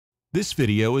This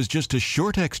video is just a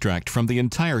short extract from the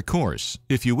entire course.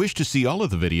 If you wish to see all of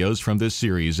the videos from this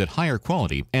series at higher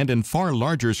quality and in far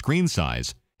larger screen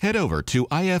size, head over to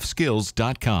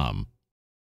ifskills.com.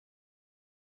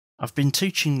 I've been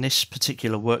teaching this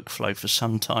particular workflow for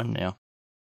some time now.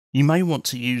 You may want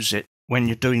to use it when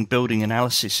you're doing building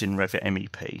analysis in Revit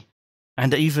MEP,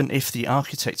 and even if the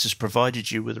architect has provided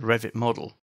you with a Revit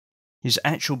model, his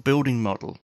actual building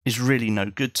model is really no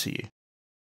good to you.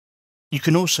 You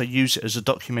can also use it as a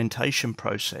documentation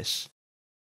process.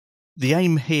 The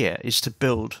aim here is to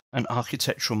build an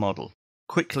architectural model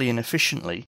quickly and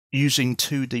efficiently using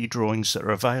 2D drawings that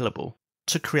are available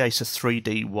to create a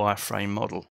 3D wireframe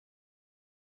model.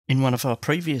 In one of our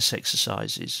previous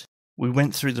exercises, we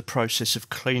went through the process of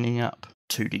cleaning up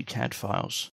 2D CAD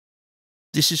files.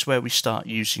 This is where we start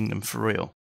using them for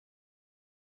real.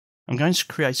 I'm going to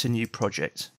create a new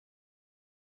project.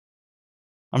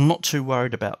 I'm not too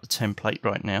worried about the template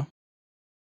right now,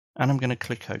 and I'm going to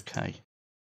click OK.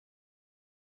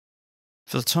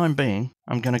 For the time being,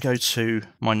 I'm going to go to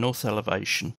my north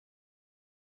elevation.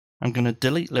 I'm going to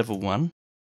delete level 1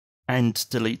 and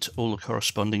delete all the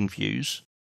corresponding views.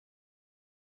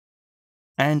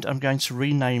 And I'm going to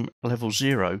rename level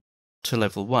 0 to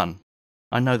level 1.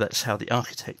 I know that's how the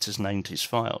architect has named his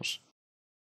files.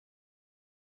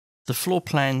 The floor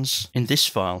plans in this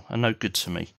file are no good to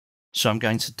me, so I'm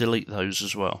going to delete those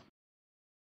as well.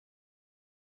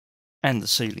 And the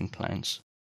ceiling plans.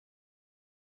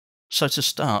 So to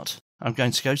start, I'm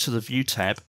going to go to the View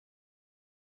tab,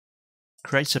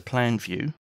 create a plan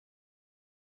view,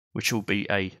 which will be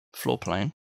a floor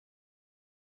plan,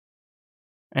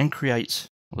 and create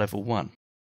level 1.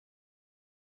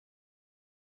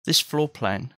 This floor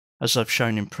plan, as I've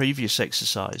shown in previous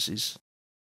exercises,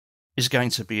 is going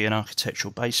to be an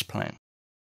architectural base plan.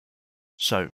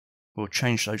 So we'll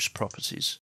change those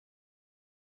properties.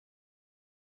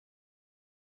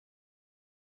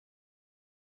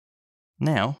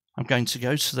 Now I'm going to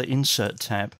go to the Insert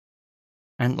tab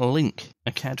and link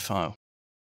a CAD file.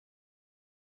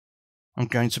 I'm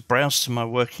going to browse to my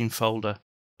working folder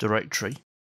directory,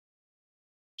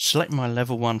 select my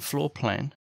level 1 floor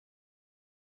plan,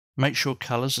 make sure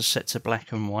colours are set to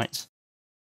black and white,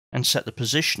 and set the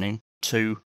positioning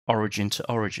to origin to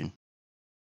origin.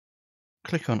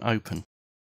 Click on Open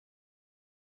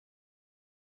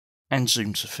and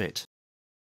zoom to fit.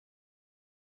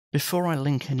 Before I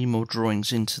link any more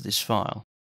drawings into this file,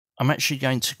 I'm actually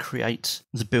going to create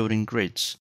the building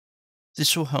grids.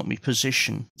 This will help me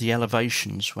position the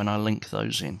elevations when I link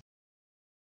those in.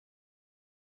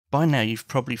 By now you've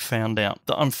probably found out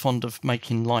that I'm fond of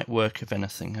making light work of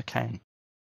anything I can.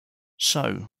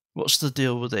 So, what's the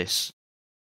deal with this?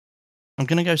 I'm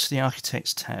going to go to the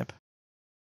Architects tab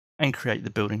and create the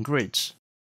building grids.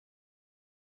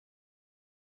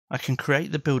 I can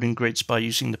create the building grids by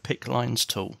using the Pick Lines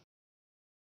tool.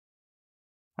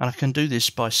 And I can do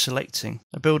this by selecting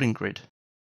a building grid.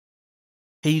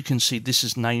 Here you can see this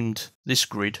is named this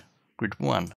grid, Grid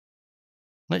 1.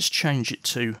 Let's change it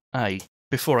to A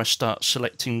before I start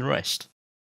selecting the rest.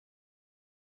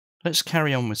 Let's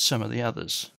carry on with some of the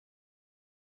others.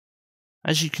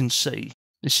 As you can see,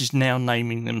 this is now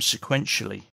naming them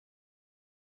sequentially.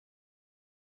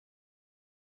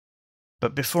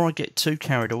 But before I get too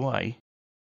carried away,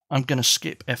 I'm going to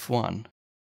skip F1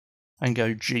 and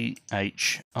go G,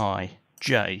 H, I,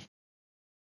 J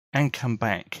and come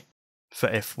back for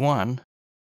F1,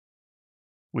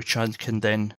 which I can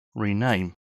then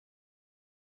rename.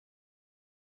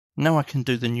 Now I can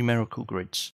do the numerical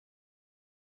grids.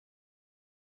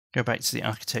 Go back to the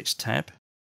Architects tab,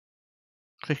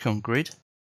 click on Grid,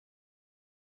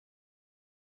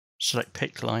 select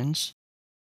Pick Lines,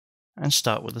 and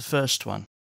start with the first one.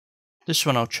 This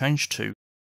one I'll change to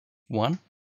 1,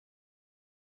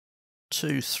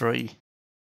 2, 3,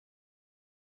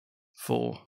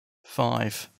 4,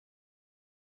 5,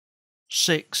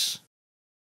 6,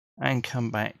 and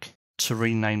come back to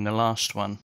rename the last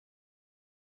one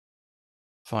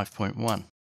 5.1.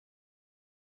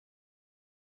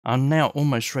 I'm now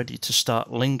almost ready to start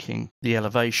linking the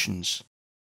elevations.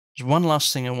 There's one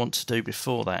last thing I want to do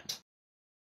before that.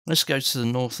 Let's go to the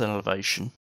north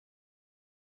elevation,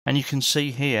 and you can see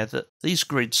here that these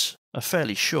grids are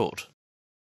fairly short.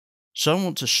 So I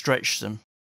want to stretch them,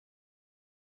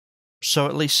 so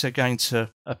at least they're going to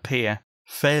appear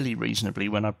fairly reasonably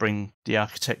when I bring the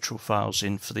architectural files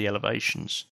in for the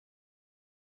elevations.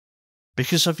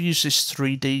 Because I've used this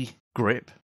 3D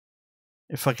grip,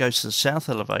 if I go to the south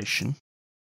elevation,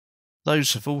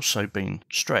 those have also been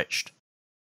stretched.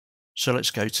 So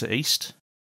let's go to east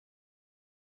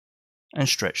and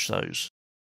stretch those.